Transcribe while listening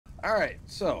All right,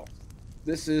 so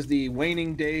this is the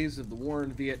waning days of the war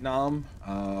in Vietnam.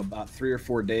 About 3 or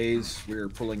 4 days, we're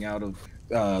pulling out of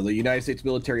the United States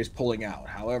military is pulling out.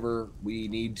 However, we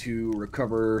need to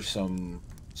recover some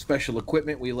special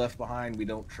equipment we left behind. We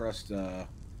don't trust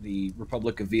the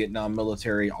Republic of Vietnam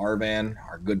military, ARVAN,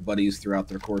 our good buddies throughout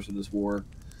the course of this war,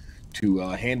 to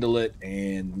handle it,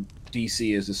 and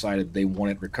DC has decided they want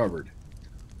it recovered.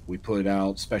 We put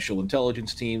out special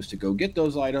intelligence teams to go get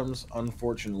those items.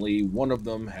 Unfortunately, one of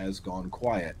them has gone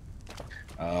quiet.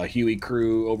 Huey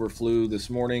crew overflew this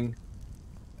morning.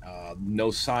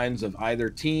 No signs of either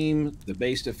team, the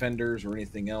base defenders, or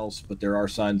anything else, but there are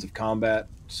signs of combat.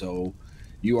 So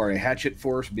you are a hatchet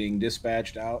force being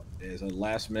dispatched out as a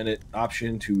last minute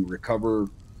option to recover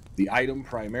the item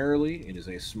primarily. It is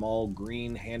a small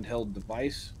green handheld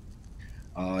device.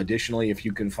 Additionally, if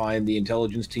you can find the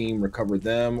intelligence team, recover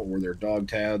them or their dog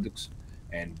tags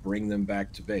and bring them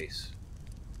back to base.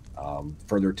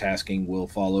 Further tasking will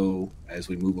follow as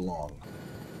we move along.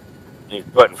 These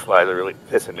button flies are really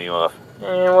pissing me off.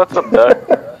 What's up,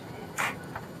 Doug?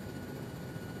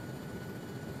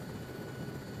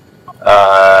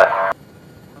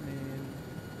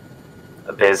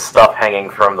 There's stuff hanging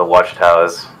from the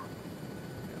watchtowers.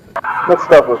 That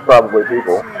stuff was probably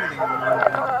people.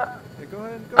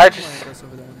 I just.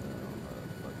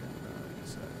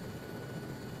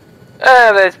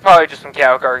 There's probably just some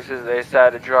cow carcasses they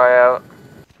decided to dry out.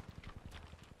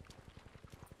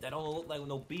 That don't look like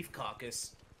no beef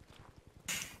carcass.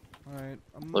 Alright,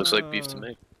 Looks like beef to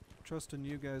me. Trusting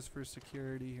you guys for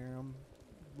security here. I'm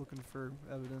looking for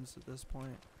evidence at this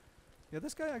point. Yeah,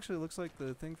 this guy actually looks like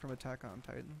the thing from Attack on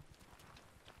Titan.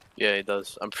 Yeah, he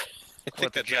does. I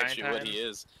think the that's actually what he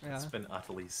Titans? is. Yeah. It's been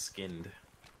utterly skinned.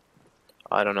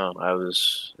 I don't know. I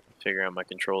was figuring out my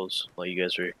controls while you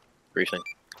guys were briefing.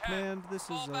 Command, this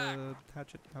is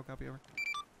Hatchet. How copy over?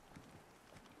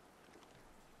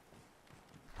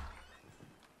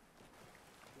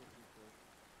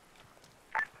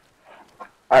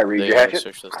 Alright, read your hatchet.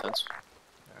 Search those tents.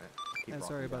 Yeah,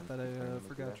 sorry about that. I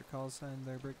forgot your call sign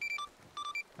there, Brick.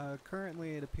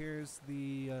 Currently, it appears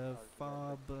the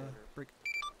fob Brick.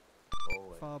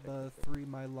 Fob 3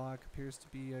 my lock appears to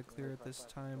be clear at this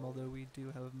time, although we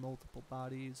do have multiple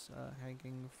bodies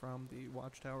hanging from the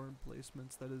watchtower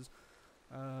emplacements. That is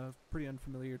pretty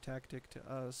unfamiliar tactic to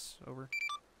us. Over.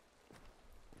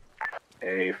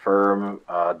 A firm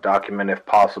document if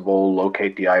possible,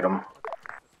 locate the item.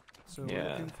 So we're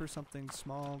looking for something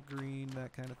small, green,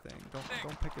 that kind of thing.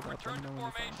 Don't pick it up. Let me know when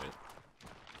you find it.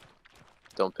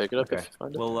 Don't pick it up Okay. if you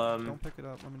find it. Well, Don't pick it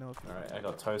up. Let me know if you alright, find I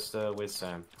got Toaster with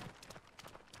Sam.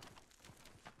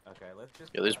 Okay, let's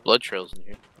just... Yeah, there's blood trails in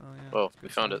here. Oh, yeah. Oh, we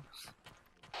found it.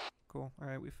 Cool.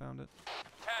 Alright, we found it.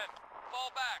 Fall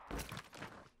back.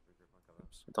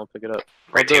 Don't pick it up.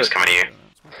 Red team's coming to you.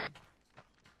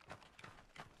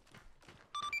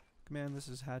 Command, this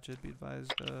is Hatchet. Be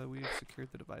advised, we've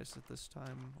secured the device at this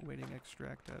time, awaiting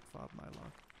extract at fob my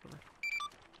lock. Over.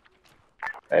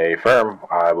 A firm.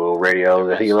 I will radio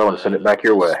the helo and send it back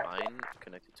your way. Spine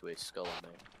connected to a skull in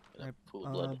there. And a pool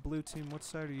of blood. Blue team, what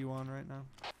side are you on right now?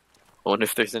 I wonder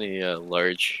if there's any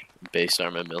large base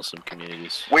arm at Milsom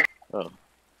communities. Oh.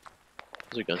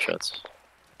 Those are gunshots.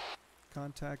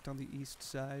 Contact on the east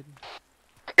side.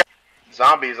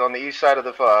 Zombies on the east side of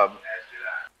the fob.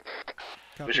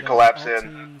 We should collapse All in.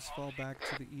 teams fall back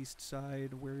to the east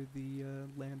side where the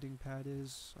landing pad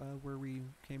is, where we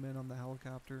came in on the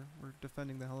helicopter. We're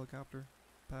defending the helicopter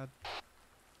pad.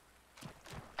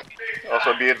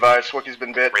 Also be advised, Swookie's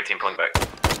been bit. Red team pulling back.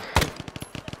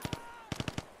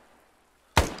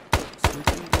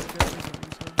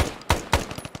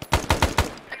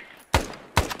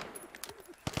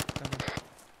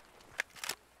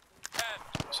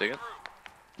 Say again?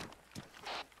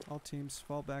 All teams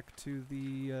fall back to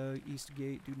the east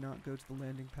gate. Do not go to the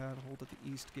landing pad. Hold at the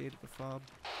east gate of the fob.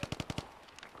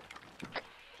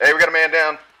 Hey, we got a man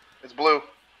down. It's blue.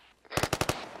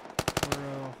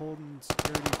 We're holding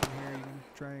security from here. You can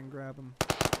try and grab him.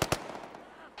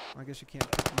 I guess you can't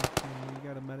pick him up. You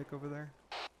got a medic over there?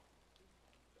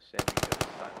 Sam, you can go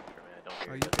silent for me. I don't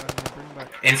hear Oh, you. you got him. Bring him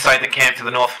back. Inside the camp to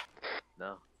the north.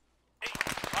 No.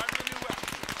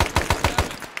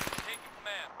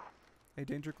 Hey,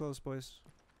 danger close, boys.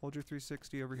 Hold your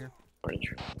 360 over here.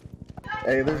 Orange.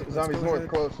 Hey, there's Let's zombies go north, ahead.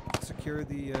 close. Secure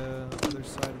the other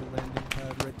side of the landing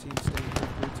pad. Red team stay here.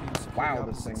 Blue team secure Wow,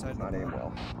 the this opposite thing side does of not the aim pad.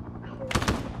 well.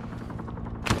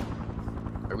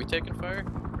 Are we taking fire?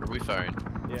 Or are we firing?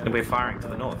 Yeah. We're firing to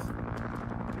the north.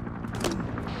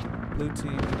 Blue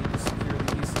team, we need to secure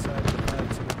the east side of the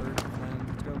pad so the bird can land.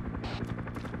 Let's go.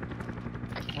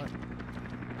 What?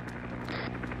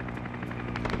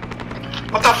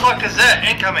 What the fuck is that?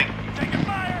 Incoming!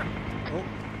 Oh,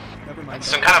 never mind.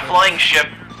 Some kind of flying ship.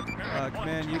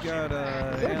 Command, you got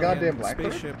that a alien goddamn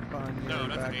blackbird? spaceship on your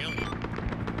back. Okay,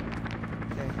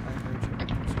 I heard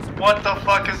you. What the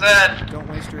fuck is that? Don't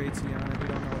waste your AT on it. We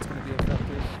don't know what's going to be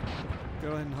effective. Go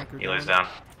ahead and hunker down. Healer's down.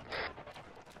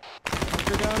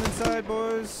 Hunker down inside,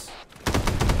 boys. I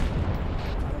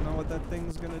don't know what that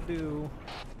thing's going to do.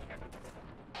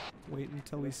 Wait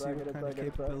until we see what kind of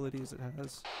capabilities it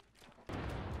has.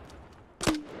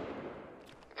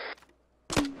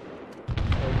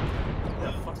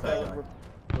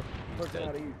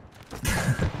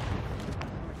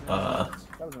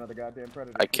 That was another goddamn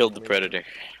predator. I killed the predator.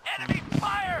 Hey,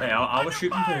 I was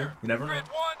shooting too. You never know.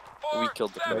 We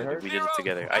killed the predator. We did it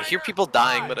together. I hear people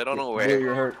dying, but I don't know Yeah, where.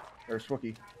 you're hurt. Or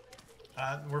Swookie.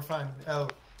 We're fine. Oh,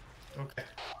 okay.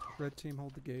 Red team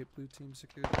hold the gate, blue team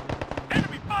secure.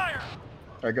 Enemy fire!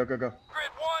 Alright, go, go, go.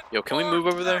 Yo, can we move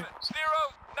over there?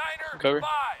 Cover?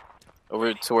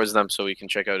 Over towards them so we can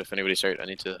check out if anybody's hurt. I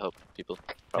need to help people.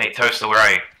 Hey, Toaster, where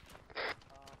are you?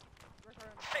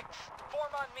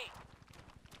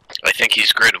 I think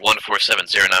he's grid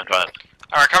 147095.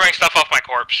 Alright, covering stuff off my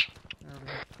corpse.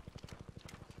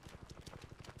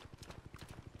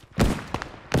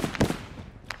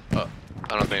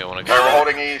 I don't think I want to go We're there.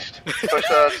 holding east. Push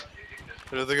us.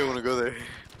 I don't think I want to go there.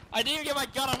 I didn't even get my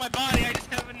gun on my body. I just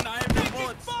have no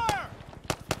bullets.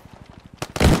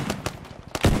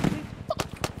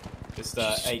 Just,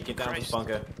 hey, get down to this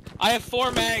bunker. I have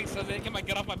 4 mags, so I didn't get my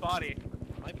gun off my body.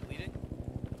 Am I bleeding?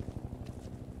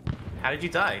 How did you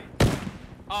die?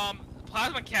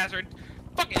 Plasma hazard.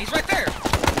 Fuck it, he's right there.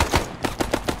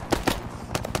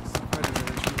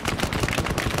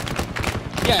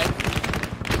 Yeah.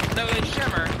 No, they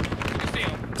shimmer. You see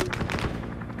him.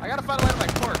 I gotta find a way to my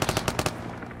corpse. I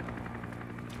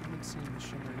haven't seen the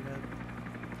shimmer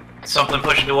yet. Something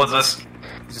pushing towards us.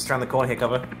 He's just around the corner here,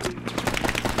 cover.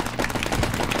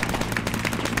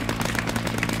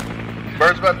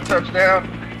 Bird's about to touch down.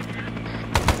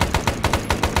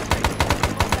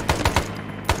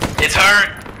 It's hurt.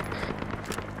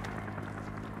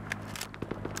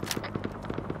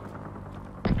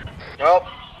 Well,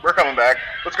 we're coming back.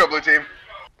 Let's go, blue team.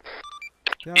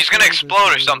 He's gonna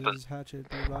explode or something. Hatchet,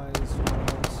 secondary.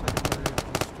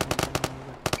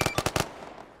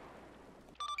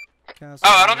 Oh,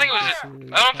 I don't think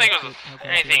it was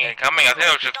anything incoming. I think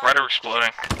it was just rudder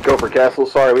exploding. Go for Castle.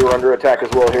 Sorry, we were under attack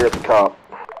as well here at the top.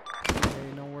 Okay,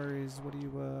 no worries. What do you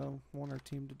want our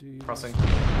team to do? You Crossing.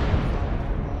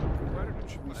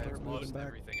 Should we start moving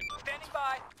back? Standing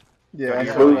by. Yeah,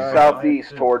 Move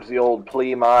southeast towards the old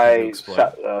Plemai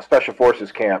Special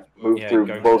Forces camp. Move through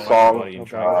Bosong.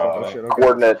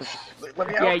 Coordinates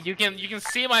Yeah, you can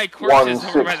see my corpses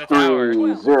over by the tower.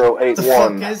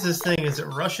 163081. What is this thing? Is it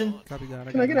Russian? Copy that.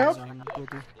 Can I get out?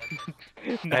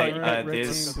 Hey,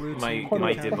 there's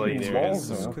my dibly there is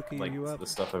Cookie, like you up? the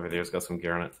stuff over there's got some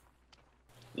gear on it.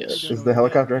 Yes. Is the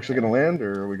helicopter actually going to land,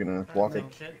 or are we going to walk it?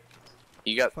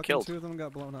 You got Fucking killed. 2 of them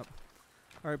got blown up.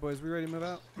 Alright, boys, we ready to move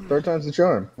out? Third time's the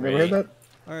charm. Never heard that?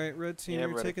 Alright, red team, Yeah, I'm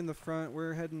you're ready. taking the front.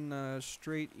 We're heading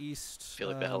straight east Feel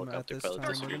like the at helicopter this pilot time.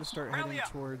 does We're going to start heading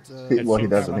towards... Well, he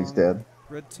doesn't. He's dead.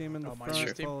 Red team in the my front,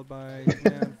 sure. followed by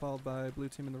command, followed by blue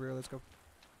team in the rear. Let's go.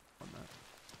 On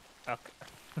that.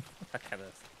 Okay.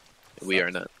 We are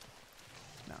not.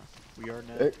 No. We are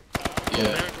not. Hey.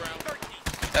 Yeah.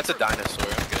 That's a dinosaur.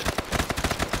 I'm good.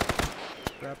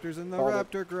 Raptors in the Called it.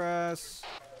 raptor grass.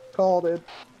 Called it.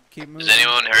 Keep moving. Is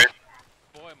anyone hurt?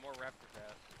 Boy, more raptor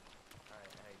grass.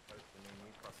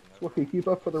 Swookie, keep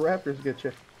up for the Raptors get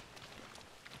you.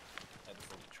 At this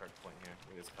little charge point here,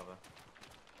 we just cover.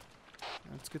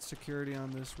 Let's get security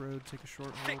on this road. Take a short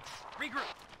hold. Regroup.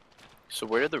 So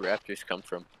where did the raptors come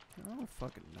from? I don't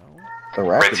fucking know. The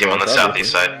Red Raptors team on the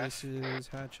southeast side. This is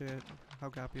Hatchet. How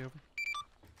copy over?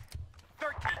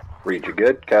 Read you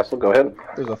good. Castle, go ahead.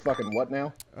 There's a fucking what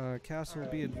now? Castle,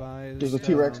 be advised. There's a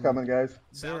T-Rex coming, guys.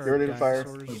 There Get ready to fire.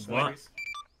 dinosaurs. What?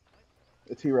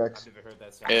 A T-Rex.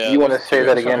 Yeah. You want to say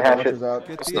that again, Hatchet? Launches out.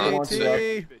 Get It's the not- Launches out.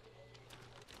 AT!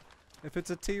 If it's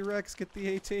a T-Rex, get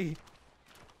the AT.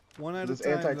 One at a This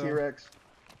time, though. anti-T-Rex.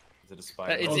 Is it a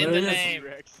spider? It's in the name.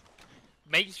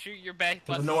 Make sure your back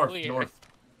bus is clear.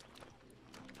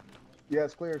 Yeah,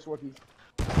 it's clear, Swookie.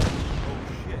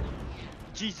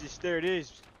 Jesus, there it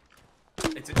is.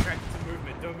 It's attracted to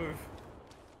movement, don't move.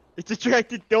 It's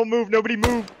attracted. Don't move. Nobody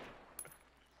move.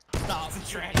 Stop. It's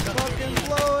attracted. Fucking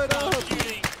blow it up!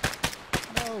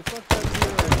 No, fuck that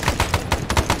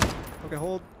T-Rex. Okay,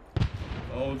 hold.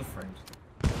 Oh, the frames.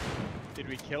 Did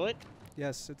we kill it?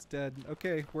 Yes, it's dead.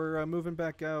 Okay, we're moving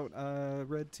back out.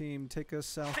 Red team, take us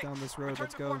south down this road.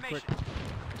 Let's go, quick.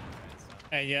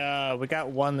 Hey, we got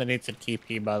one that needs a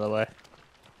TP, by the way.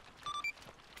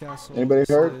 Castle, Anybody this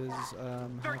hurt? is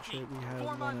Hatchet. We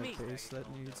have one at base that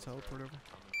needs teleport over.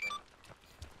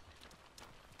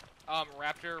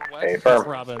 Raptor, what? Hey, That's firm.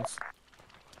 Robbins.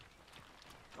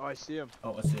 Oh, I see him.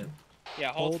 Oh, I see it.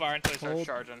 Yeah, hold fire until he starts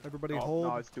charging. Everybody Oh, hold.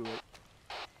 no, let's do it.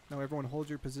 No, everyone hold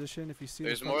your position. If you see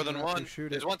There's the more fucking than raptor, one.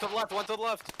 shoot There's it. one to the left, one to the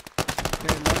left.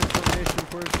 Okay, line formation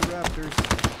towards the raptors.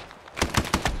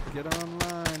 Get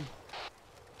online.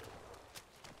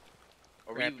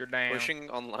 Are we Raptor down. pushing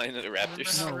online at the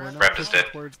Raptors? No, we're not Raptors pushing dead.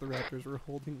 towards the raptors. We're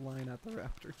holding line at the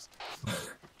raptors.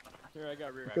 Here, I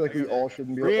got rear. I feel like we all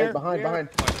shouldn't be. Rear, Oh, behind, rear. behind.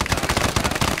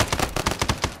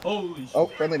 Holy Oh,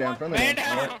 friendly down, friendly Man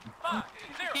down. down!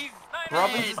 He's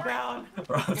Robbins is down.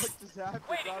 What just happened?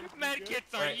 Wait, Robbins, you good?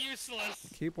 medkits are useless!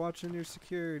 Keep watching your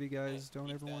security, guys. Don't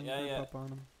everyone Yeah, group yeah. up on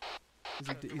him. He's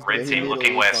Red Yeah, he team needed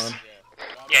looking a west. respawn.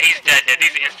 Yeah, he's dead.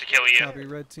 He's insta-kill you. Copy,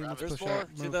 red team. Let's There's push more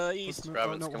out. to Move. the Let's east. move.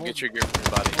 Robbins, Oh, no, come hold. get your grip from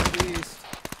your body. Hold the east.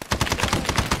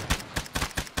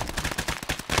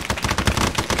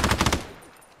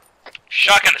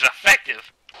 Shotgun is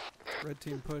effective. Red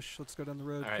team push. Let's go down the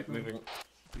road. Alright, Keep moving.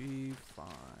 moving. Be fine.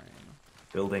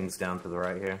 Buildings down to the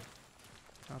right here.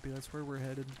 Copy, that's where we're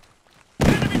headed.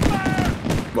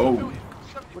 Whoa.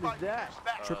 What is that?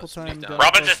 Triple speed time. down.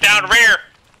 Robbins is down rear.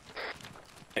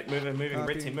 Hey, moving, moving.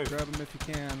 Copy. Red team, move. Grab him if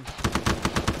you can.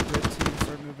 Red team,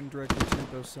 start moving directly to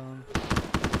Boson.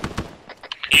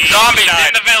 Zombies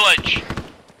in the village.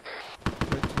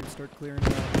 Red team, start clearing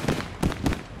it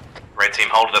out. Red team,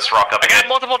 hold this rock up I got ahead.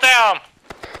 multiple down.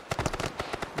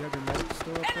 You have your medic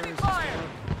still up there? Is it still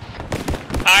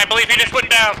up? I believe he just went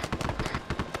down.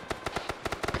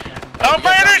 Oh,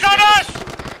 Predators on us!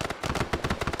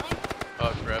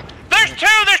 Oh, crap. There's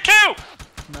two! There's two!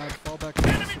 Now fall back.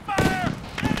 Enemy fire!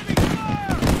 Enemy fire!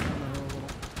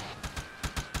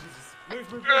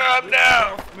 Move, move, I'm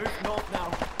down. Move north now.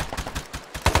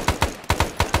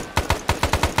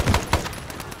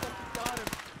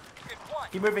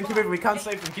 Keep moving, we can't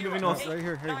save them, keep moving north. Right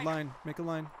here, here, line. Make a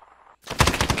line.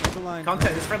 Make a line.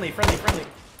 Contact, it's friendly, friendly, friendly.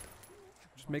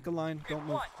 Just make a line, don't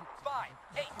move.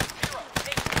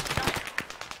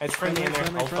 It's friendly in there,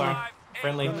 hold fire.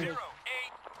 Friendly.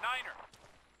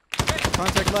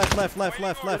 Contact left.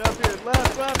 Get up here.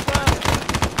 Left.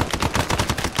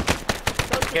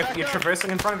 Careful, you're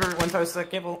traversing in front of everyone, Toaster,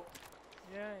 careful.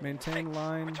 Maintain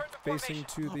line facing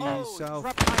to the south.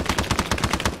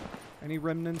 Any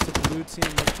remnants of the blue team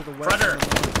look to the west. Predator. And the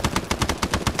north.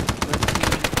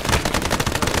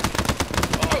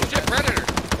 Oh shit, Predator!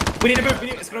 We need to move,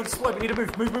 it's gonna explode, we need to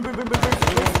move. Move. We're moving. On my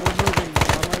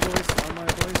voice.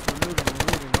 We're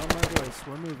moving. On my voice.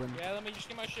 We're moving. Yeah, let me just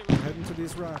get my shit We're ready. heading to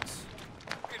these rocks.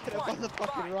 Get up on the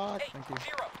fucking rock. Thank you.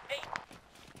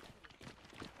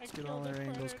 Let's get all our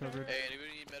angles covered. Hey, anybody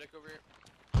need medic over here?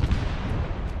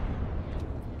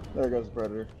 There goes the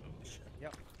predator.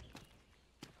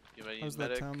 Anybody need How's that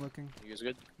medic? town looking? You guys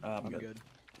good? I'm good.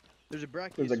 There's a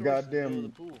brachiosaurus There's a in the middle of goddamn the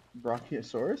pool.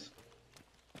 Brachiosaurus?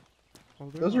 Oh,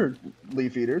 they're Those not- are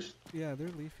leaf eaters. Yeah, they're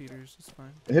leaf eaters. It's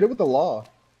fine. Hit it with the law.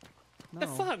 No. The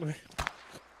fuck?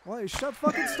 Why?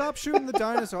 Stop shooting the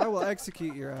dinosaur. I will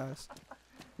execute your ass.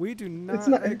 We do not,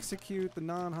 not- execute the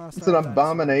non-hostile. It's an dinosaur.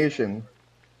 abomination.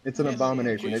 It's an Yes,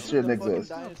 abomination. we It shoot shouldn't the fucking exist.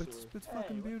 dinosaur. It's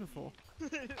fucking beautiful.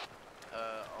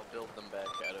 I'll build them back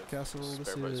out of Castle, this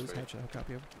spare parts is for you. Hatchet.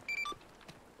 Copy of.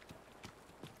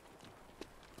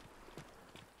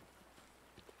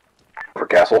 For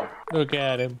Castle. Look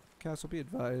at him. Castle, be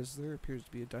advised. There appears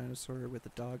to be a dinosaur with a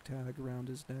dog tag around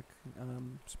his neck.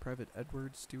 It's Private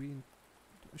Edwards.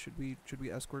 Should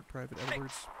we escort Private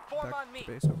Edwards back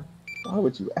to base? Over. Why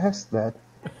would you ask that?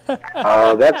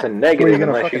 That's a negative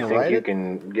gonna unless you fucking think ride you it?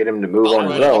 can get him to move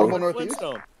on his All own. northeast?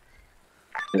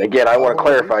 And again, I want All to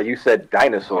clarify, you said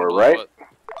dinosaur, right?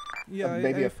 Yeah,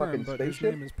 maybe I a fucking affirm, but his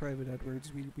spaceship? name is Private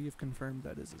Edwards. We have confirmed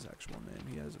that is his actual name.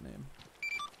 He has a name.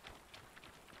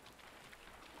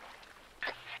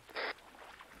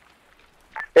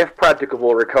 If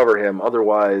practicable, recover him.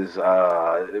 Otherwise,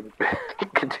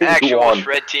 continue Actual on.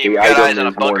 Red Team, The got item eyes on a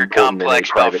is more bunker important than complex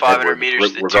a about Private 500 Edward,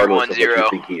 meters to regardless of what you 210.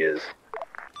 think he is.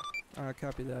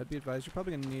 Copy that. Be advised, you're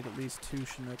probably going to need at least 2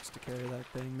 Chinooks to carry that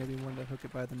thing. Maybe one to hook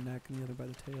it by the neck and the other by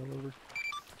the tail over.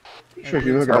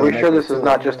 Are we sure this is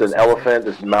not just an elephant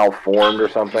that's malformed or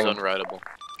something? It's unrideable.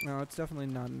 No, it's definitely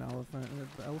not an elephant.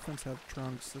 The elephants have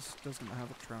trunks. This doesn't have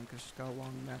a trunk. It's just got a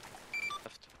long neck.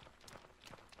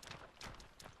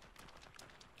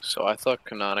 So I thought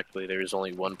canonically there was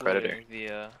only one predator.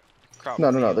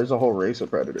 No. There's a whole race of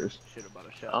predators.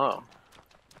 Oh.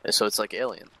 And so it's like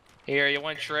Alien. Here, you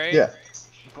want trade? Yeah.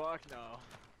 Fuck no.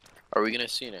 Are we gonna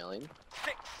see an alien?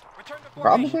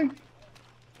 Probably.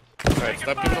 Alright,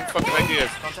 stop giving them fucking ideas.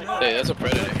 Hey, that's a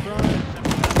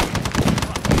predator.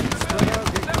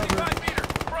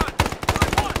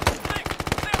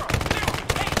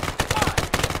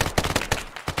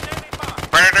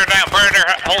 Predator down, predator.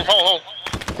 Hold.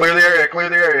 Clear the area, clear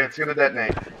the area. It's gonna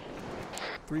detonate.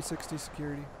 360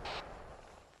 security.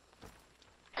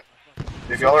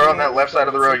 If y'all are on that left side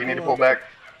of the road, you need to pull back.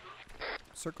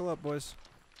 Circle up, boys.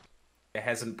 It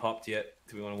hasn't popped yet.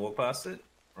 Do we want to walk past it?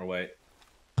 Or wait?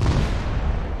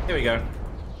 Here we go.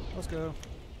 Let's go.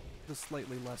 Just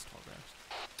slightly less tall grass.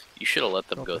 You should have let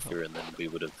them go through and then we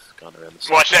would have gone around the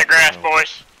side. Watch that grass,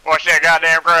 boys. Watch that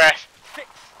goddamn grass. Fix.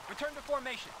 Return to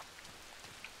formation.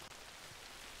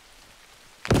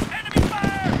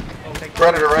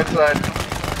 Predator, right side.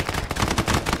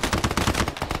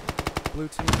 Blue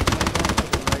team, to the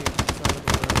right side of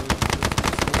the road.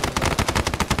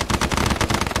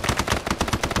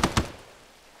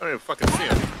 I don't even fucking see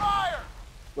him.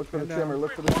 Look for the shimmer,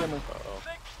 look for the shimmer.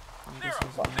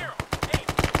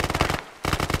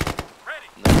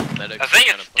 I think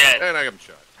it's dead. And I got him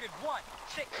shot.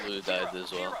 Blue died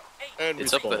as well. And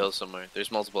it's up the hill somewhere.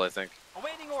 There's multiple, I think.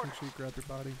 Awaiting order. Make sure you grab your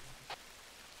body.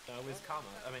 Where's Karma?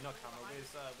 I mean, not Karma.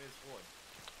 Where's Ward?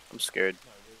 I'm scared.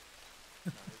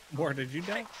 Ward, did you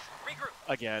die?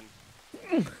 Again.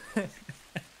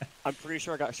 I'm pretty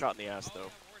sure I got shot in the ass though.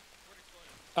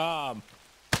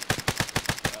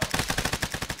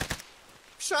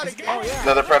 Shot again! Oh, yeah.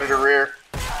 Another predator rear.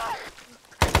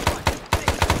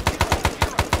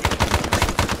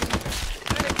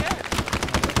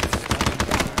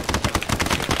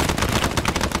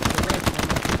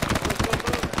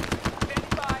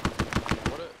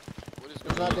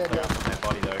 Not dead yet. My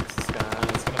body though, 'cause it's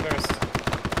gonna burst.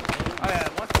 Oh yeah,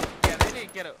 yeah, they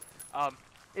didn't get it.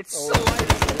 It's so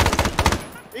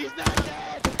He's not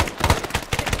dead!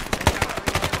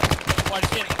 Watch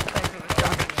him.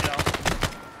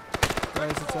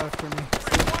 Guys, it's after me.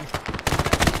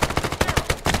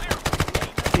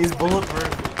 He's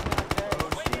bulletproof.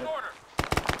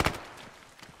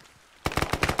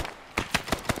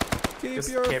 Keep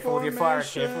Just your careful with your fire,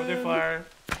 careful with your fire.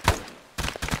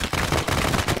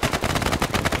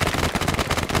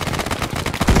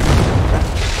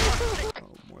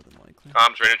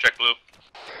 Tom's ready to check blue.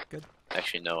 Good.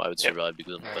 Actually, no, I would survive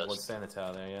because I'm the best. Let's stand the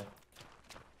tower there, yeah.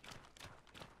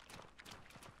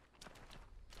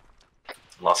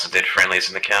 Lots of dead friendlies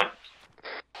in the camp.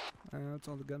 That's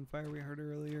all the gunfire we heard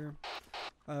earlier.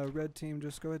 Red team,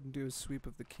 just go ahead and do a sweep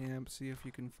of the camp, see if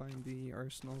you can find the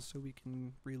arsenal so we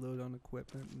can reload on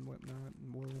equipment and whatnot,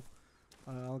 and we'll,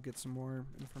 I'll get some more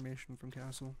information from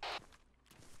Castle.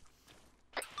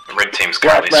 The red team's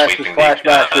currently sweeping Flash the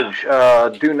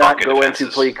message. Do not bunker go defenses.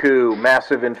 into Pleiku.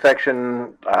 Massive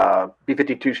infection.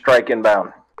 B-52 strike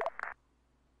inbound.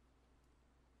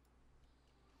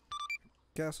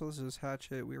 Castle, this is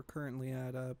Hatchet. We are currently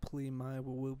at Plea-My.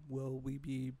 Will we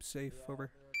be safe?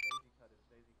 Over.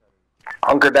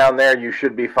 Hunker down there. You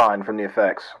should be fine from the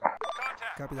effects.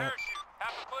 Copy that.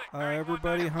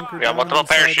 Everybody hunker We got down multiple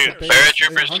inside parachutes. the base.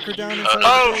 Paratroopers. Hunker down inside the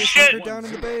Oh, base. shit. Hunker down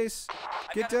in the base.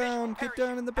 Get down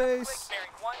in the base.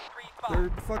 They're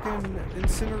fucking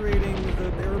incinerating the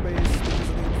airbase because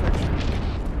of the infection.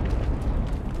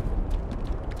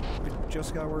 We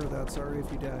just got word of that. Sorry if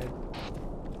you died.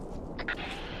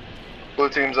 Blue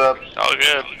team's up. All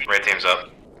good. Red team's up.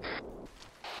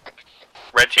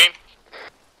 Red team?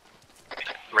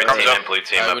 Red Thumbs team up. and blue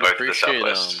team I are would both to the appreciate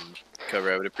southwest.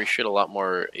 cover. I would appreciate a lot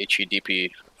more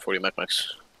HEDP 40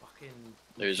 mechs.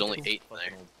 There's only 8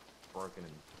 there. Broken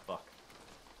and fuck.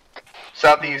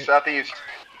 Southeast, southeast.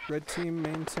 Red team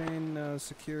maintain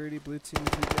security. Blue team,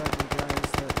 if you got any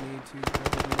guys that need to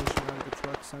grab ammunition out of the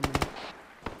truck, send them.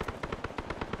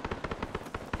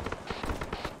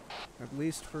 At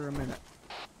least for a minute.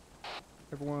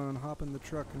 Everyone hop in the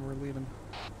truck and we're leaving.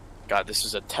 God, this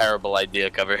is a terrible idea,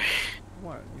 cover.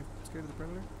 What? You scared of the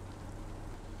predator?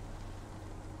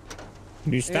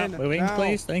 Can you stop In moving, now.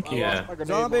 please? Thank you. Yeah.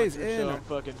 Zombies in!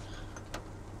 Fucking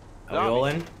Are we all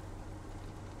in?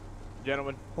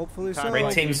 gentlemen. Hopefully so.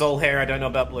 Red team's all here, I don't know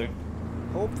about blue.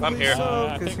 Hopefully I'm here. so,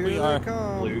 I because think we here are. they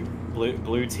come.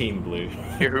 Blue team blue.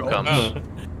 Here who comes. Oh.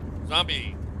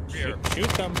 Zombie. Rear. Shoot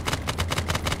them.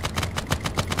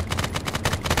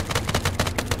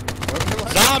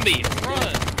 Zombie!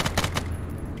 Run!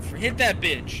 Hit that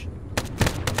bitch.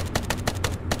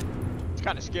 It's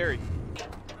kind of scary.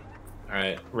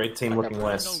 Alright, red team looking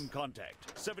west. Known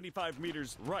contact. 75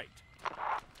 meters right.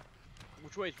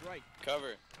 Which way's right?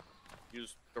 Cover.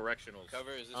 Use directionals.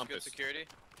 Cover, is this good security?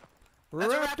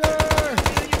 Raptor!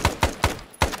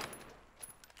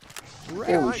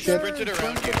 Oh shit. Sprinted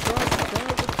around here.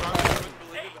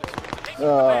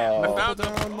 Oh. I found them.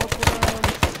 I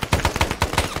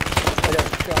got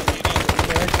shot.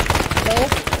 No?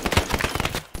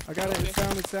 I got it.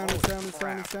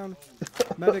 It's down.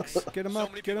 Medics, get him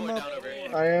up. Get him up.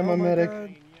 I am a medic.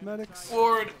 God. Medics.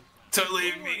 Ward, don't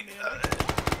leave me.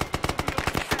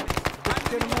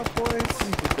 Get him up, boys.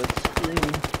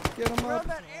 Get him up.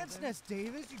 That ant's nest,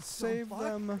 Davis. You Save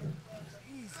them.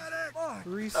 I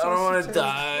don't want to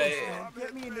die.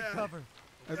 Get me into cover.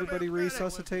 Everybody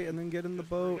resuscitate and then get in the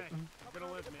boat.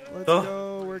 Let's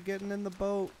go. We're getting in the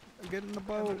boat. Get in the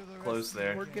boat. Close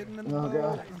there. We're getting in the boat.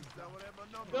 God.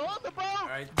 Go on the boat!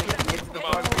 Alright, get to the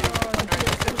boat.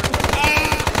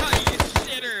 Ah, you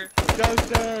shitter!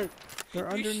 Duster! They're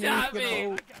underneath shot the me.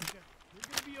 boat.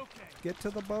 Get to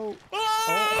the boat.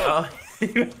 Oh.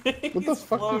 What the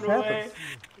fuck just happened?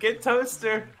 Get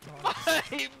Toaster.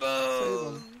 My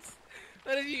bones!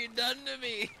 What have you done to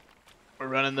me? We're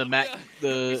running the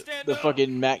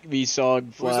fucking Mac V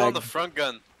SOG flag. Who's on the front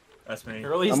gun? That's me.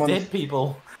 Or at least dead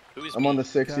people. I'm on the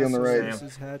 60 on the right. This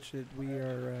is Hatchet. We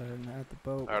are at the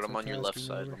boat. Alright, I'm on your left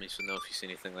side. Let me know if you see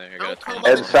anything there. I got a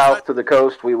Head south to the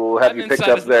coast. We will have you picked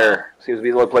up there. Seems to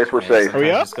be the only place we're safe. Oh,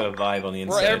 yeah? Just got a vibe on the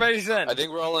inside. Everybody's in. I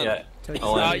think we're all in. Yeah.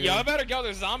 Y'all better go.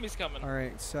 There's zombies coming.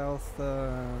 Alright, south.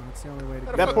 That's the only way to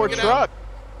go. That poor truck.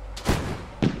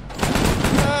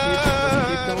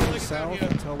 Keep going south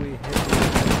until we hit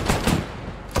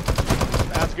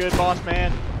That's good, boss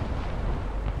man.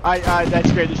 That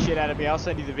scared the shit out of me. I'll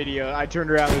send you the video. I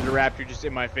turned around, there's a raptor just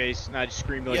in my face, and I just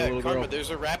screamed like a little girl. There's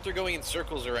a raptor going in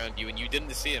circles around you, and you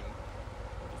didn't see him.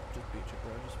 Just beach it,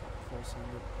 bro. Just full send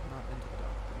it. Not into the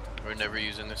dock. We're never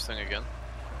using this thing again.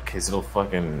 Cause it'll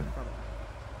fucking... Into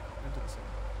the sand.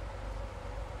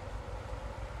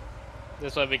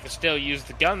 This way we can still use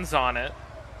the guns on it.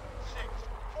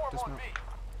 Dismount.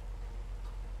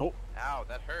 Oh. Ow,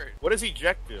 that hurt. What does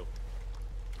eject do?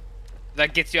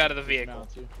 That gets you out of the vehicle.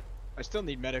 I still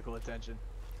need medical attention.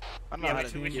 I don't know Yeah, how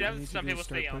but to we do should it. have some people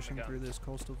stay on the pushing gun. through this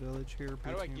coastal village here.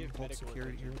 How do I Breaking give hold medical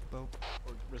security here attention? at the boat.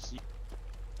 Or receive.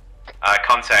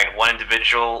 Contact one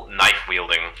individual, knife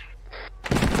wielding.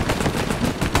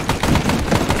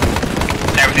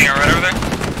 Everything alright over there?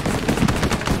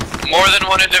 More than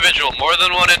one individual. More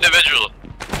than one individual.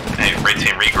 Hey, red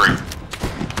team, regroup.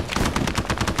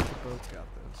 The boat's got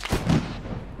this.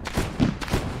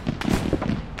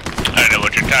 I don't know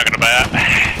what you're talking about. Red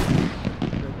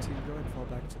team, go ahead and fall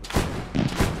back to the boat.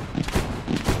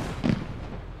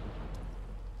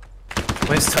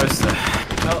 Where's Toaster?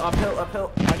 Oh, uphill.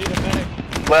 I need a medic.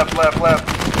 Left.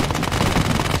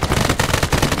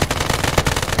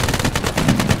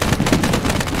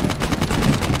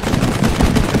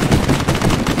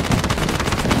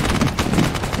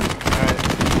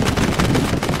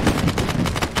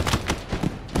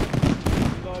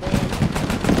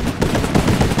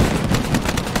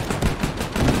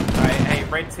 Alright, hey,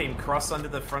 red team, cross under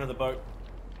the front of the boat.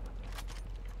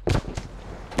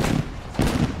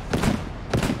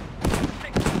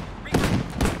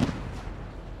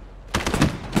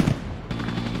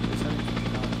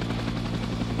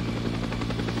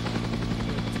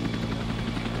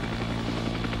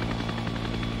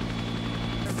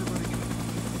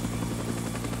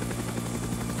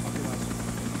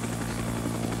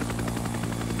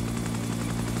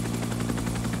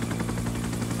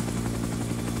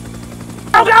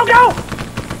 Go!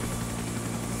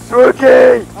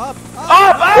 Swookie! Up!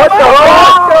 What the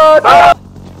fuck?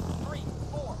 3,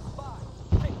 4, 5,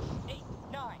 6, 8,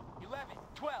 9, 11,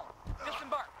 12.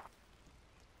 Disembark.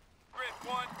 Grid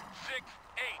 1, 6,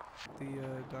 8. The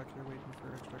doctor waiting for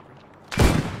extraction.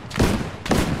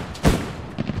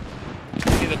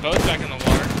 See the boat's back in the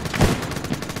water.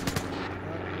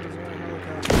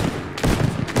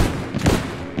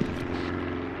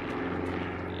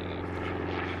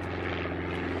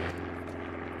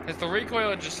 It's the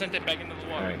recoil and just sent it back into the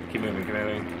water. Alright, keep moving.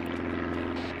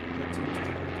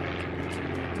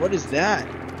 What is that?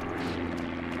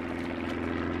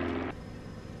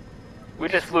 We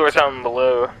just flew or something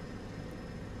below.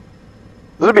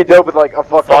 This would be dope with like a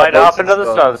fucking Flying off into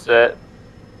the sunset.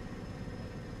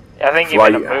 I think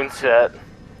even a moonset.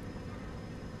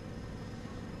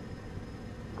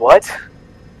 What?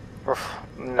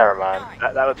 Never mind.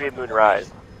 That would be a moonrise.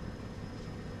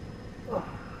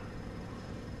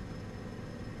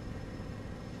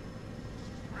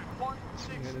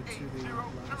 Headed to the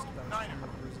last bastion of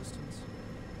resistance.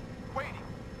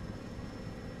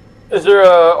 Is there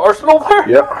a arsenal there?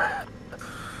 Yep.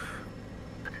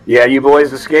 Yeah, you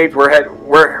boys escaped. We're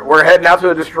heading out to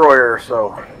the destroyer,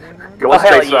 so go on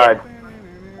stateside.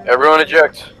 Everyone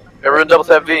eject. Everyone double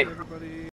tap V.